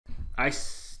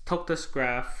took this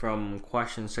graph from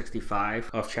question 65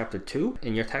 of chapter 2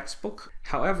 in your textbook.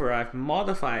 However, I've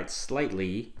modified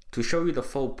slightly to show you the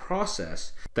full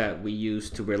process that we use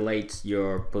to relate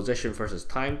your position versus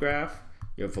time graph,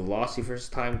 your velocity versus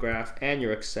time graph, and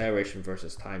your acceleration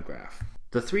versus time graph.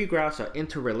 The three graphs are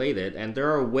interrelated, and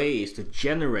there are ways to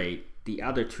generate the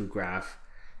other two graphs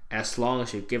as long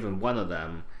as you're given one of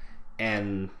them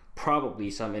and probably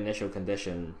some initial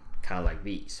condition kind of like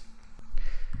these.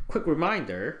 Quick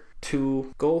reminder,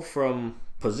 to go from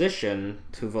position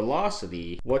to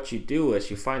velocity, what you do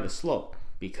is you find the slope,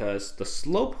 because the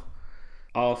slope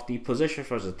of the position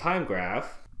versus time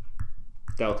graph,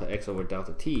 delta x over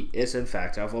delta t, is in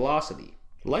fact our velocity.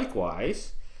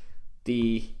 Likewise,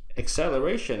 the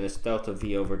acceleration is delta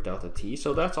v over delta t,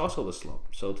 so that's also the slope.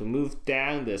 So to move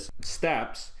down these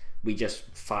steps, we just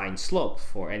find slope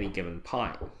for any given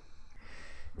point.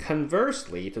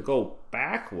 Conversely, to go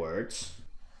backwards,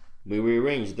 we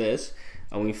rearrange this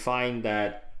and we find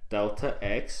that delta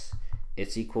x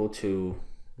is equal to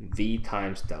v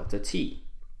times delta t.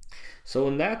 So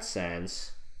in that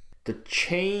sense, the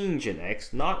change in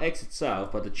x, not x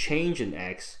itself, but the change in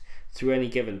x through any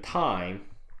given time,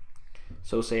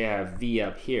 so say I have v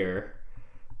up here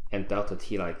and delta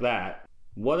t like that,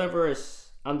 whatever is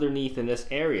underneath in this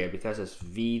area, because it's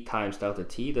v times delta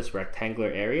t, this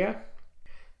rectangular area,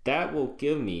 that will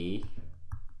give me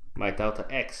my delta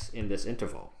x in this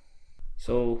interval.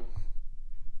 So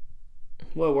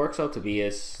what it works out to be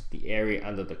is the area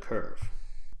under the curve.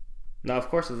 Now, of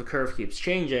course, if the curve keeps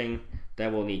changing,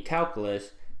 then we'll need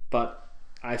calculus, but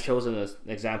I've chosen an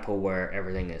example where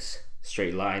everything is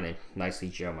straight line and nicely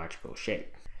geometrical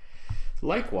shape.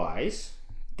 Likewise,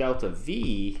 delta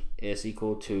v is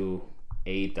equal to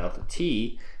a delta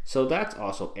t, so that's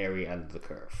also area under the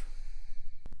curve.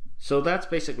 So that's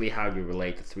basically how you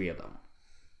relate the three of them.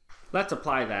 Let's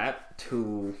apply that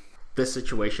to this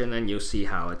situation and you'll see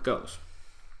how it goes.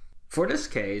 For this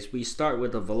case, we start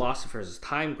with the velocity versus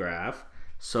time graph.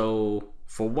 So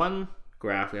for one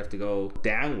graph, we have to go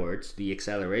downwards, the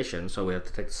acceleration, so we have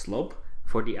to take the slope.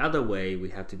 For the other way, we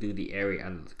have to do the area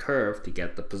under the curve to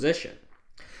get the position.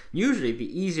 Usually,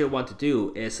 the easier one to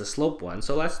do is the slope one,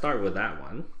 so let's start with that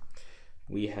one.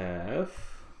 We have,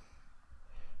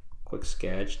 quick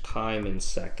sketch, time in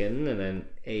second, and then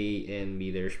a in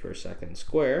meters per second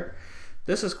square.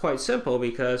 This is quite simple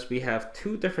because we have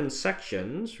two different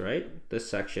sections, right? This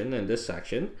section and this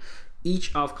section,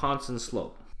 each of constant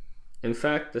slope. In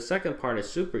fact, the second part is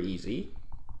super easy.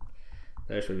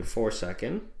 There's your 4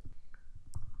 seconds.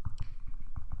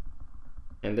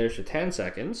 And there's your 10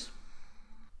 seconds.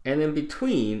 And in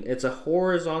between, it's a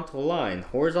horizontal line.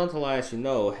 Horizontal line, as you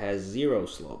know, has 0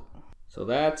 slope. So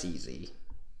that's easy.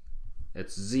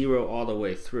 It's 0 all the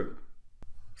way through.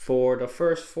 For the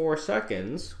first 4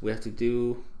 seconds, we have to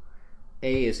do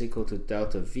a is equal to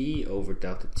delta v over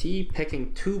delta t,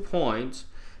 picking 2 points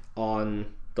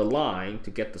on the line to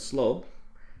get the slope.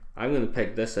 I'm going to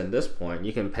pick this and this point.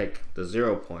 You can pick the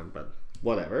 0 point, but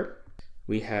whatever.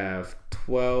 We have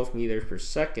 12 meters per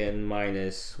second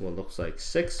minus what looks like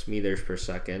 6 meters per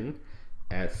second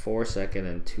at 4 seconds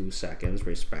and 2 seconds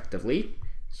respectively.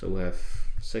 So we have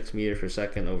 6 meters per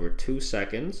second over 2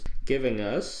 seconds, giving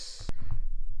us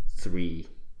 3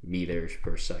 meters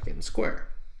per second square.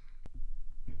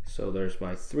 So there's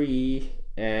my 3,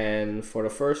 and for the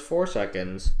first 4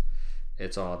 seconds,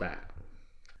 it's all that.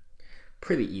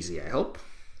 Pretty easy, I hope.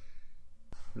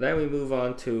 Then we move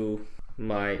on to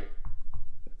my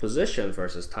position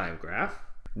versus time graph,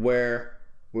 where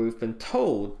we've been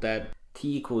told that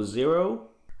t equals 0,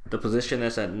 the position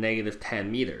is at negative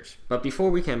 10 meters. But before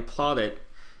we can plot it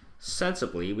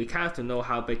sensibly, we kind of have to know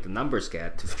how big the numbers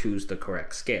get to choose the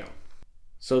correct scale.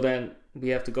 So then we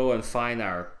have to go and find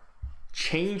our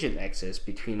change in x's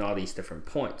between all these different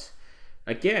points.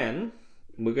 Again,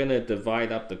 we're going to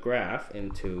divide up the graph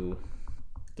into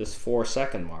this 4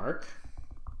 second mark,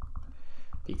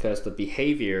 because the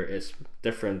behavior is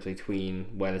different between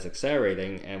when it's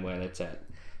accelerating and when it's at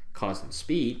constant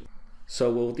speed.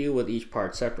 So we'll deal with each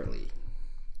part separately.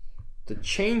 The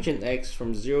change in x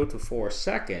from 0 to 4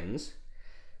 seconds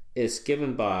is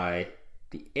given by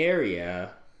the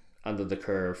area under the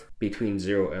curve between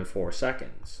 0 and 4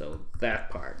 seconds. So that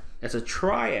part. It's a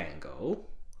triangle,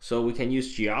 so we can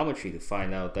use geometry to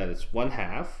find out that it's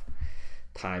 1/2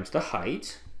 times the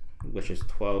height, which is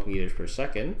 12 meters per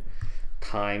second,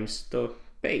 times the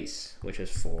base, which is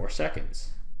 4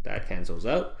 seconds. That cancels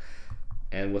out.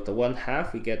 And with the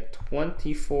 1/2, we get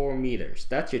 24 meters.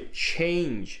 That's your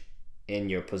change in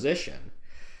your position.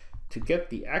 To get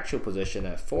the actual position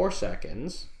at 4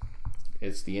 seconds,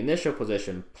 it's the initial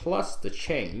position plus the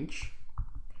change.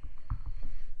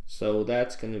 So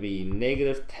that's going to be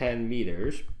negative 10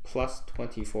 meters plus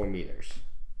 24 meters,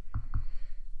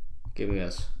 giving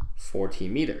us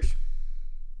 14 meters.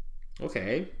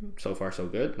 Okay, so far so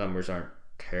good. Numbers aren't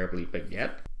terribly big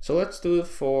yet. So let's do it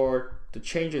for the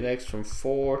change in x from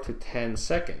 4 to 10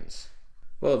 seconds.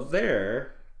 Well,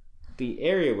 there, the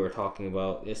area we're talking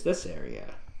about is this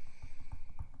area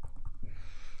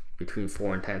between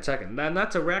 4 and 10 seconds. And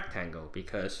that's a rectangle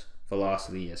because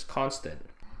velocity is constant.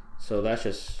 So that's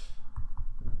just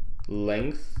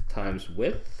length times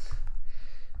width.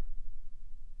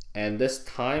 And this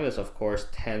time is of course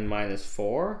 10 minus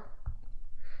 4.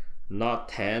 Not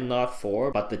 10, not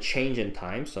 4, but the change in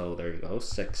time. So there you go,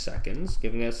 6 seconds,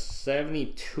 giving us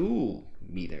 72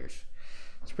 meters.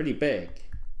 It's pretty big.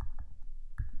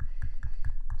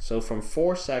 So from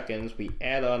 4 seconds, we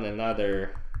add on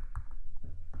another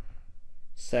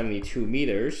 72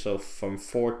 meters. So from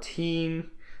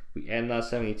 14, we add on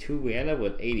 72, we end up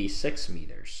with 86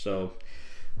 meters. So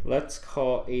let's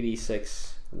call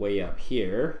 86 way up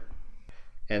here.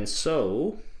 And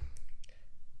so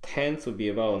 10th would be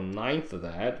about a ninth of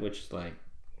that, which is like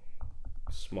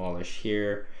smallish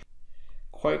here.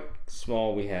 Quite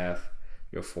small, we have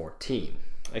your 14.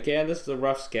 Again, this is a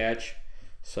rough sketch,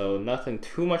 so nothing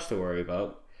too much to worry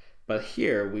about. But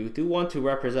here, we do want to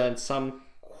represent some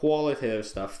qualitative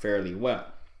stuff fairly well.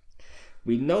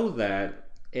 We know that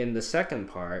in the second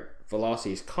part,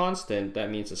 velocity is constant. That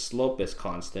means the slope is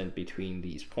constant between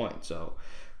these points. So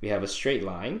we have a straight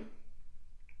line.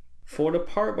 For the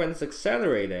part when it's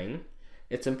accelerating,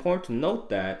 it's important to note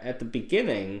that at the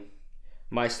beginning,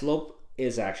 my slope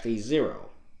is actually 0.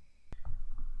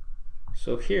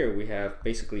 So here we have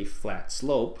basically flat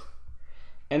slope.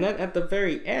 And then at the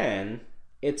very end,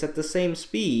 it's at the same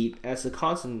speed as the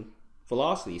constant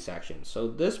velocity section. So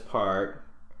this part,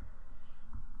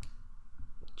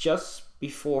 just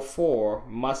before 4,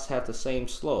 must have the same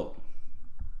slope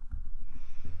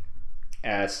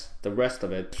as the rest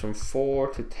of it from 4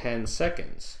 to 10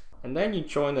 seconds. And then you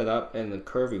join it up in the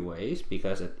curvy ways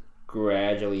because it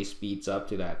gradually speeds up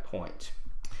to that point.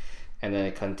 And then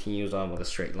it continues on with a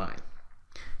straight line.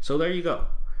 So there you go.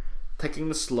 Taking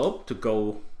the slope to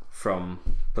go from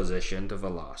position to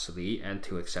velocity and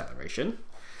to acceleration.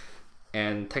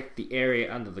 And take the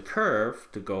area under the curve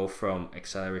to go from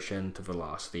acceleration to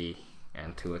velocity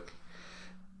and to a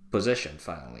position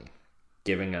finally,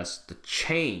 giving us the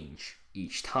change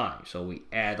each time. So we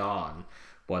add on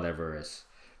whatever is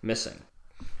missing.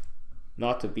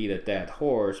 Not to beat a dead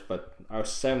horse, but our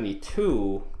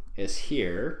 72 is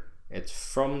here. It's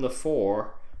from the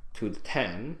 4 to the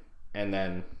 10, and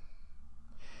then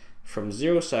from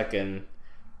 0 second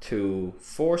to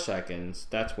 4 seconds,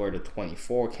 that's where the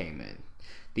 24 came in.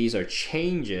 These are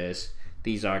changes,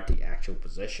 these aren't the actual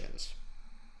positions.